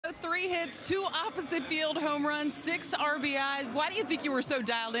3 hits, 2 opposite field home runs, 6 RBIs. Why do you think you were so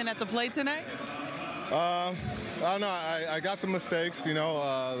dialed in at the plate tonight? I don't know. I got some mistakes.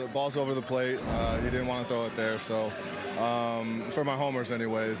 The ball's over the plate. He didn't want to throw it there. So for my homers,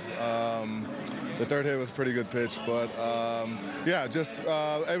 anyways. The third hit was a pretty good pitch, but yeah, just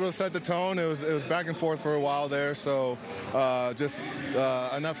able to set the tone. It was back and forth for a while there, so just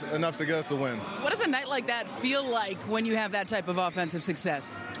enough to get us the win. What does a night like that feel like when you have that type of offensive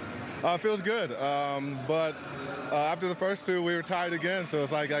success? It feels good, but after the first 2, we were tied again, so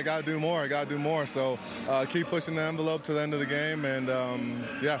it's like I got to do more. So keep pushing the envelope to the end of the game, and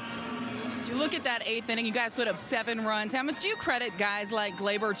yeah. You look at that 8th inning, you guys put up 7 runs. How much do you credit guys like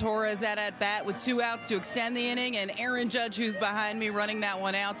Gleyber Torres that at bat with 2 outs to extend the inning, and Aaron Judge, who's behind me, running that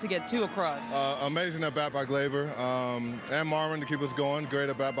one out to get 2 across? Amazing at bat by Gleyber, and Marvin to keep us going. Great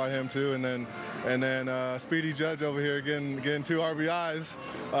at bat by him too, and then Speedy Judge over here getting 2 RBIs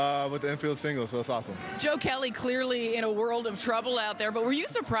with the infield single. So it's awesome. Joe Kelly clearly in a world of trouble out there, but were you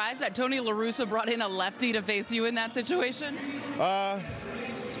surprised that Tony La Russa brought in a lefty to face you in that situation?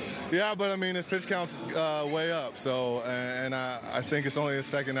 Yeah, but I mean, his pitch count's way up, so, and I think it's only his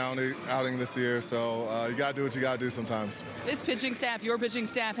second outing this year, so you got to do what you got to do sometimes. This pitching staff, your pitching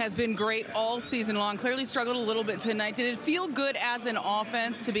staff, has been great all season long. Clearly struggled a little bit tonight. Did it feel good as an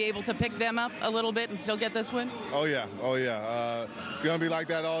offense to be able to pick them up a little bit and still get this win? Oh yeah. It's going to be like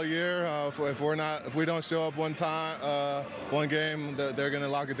that all year. If we don't show up one game, they're going to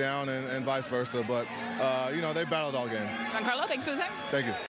lock it down, and vice versa. But they battled all game. Giancarlo, thanks for the time. Thank you.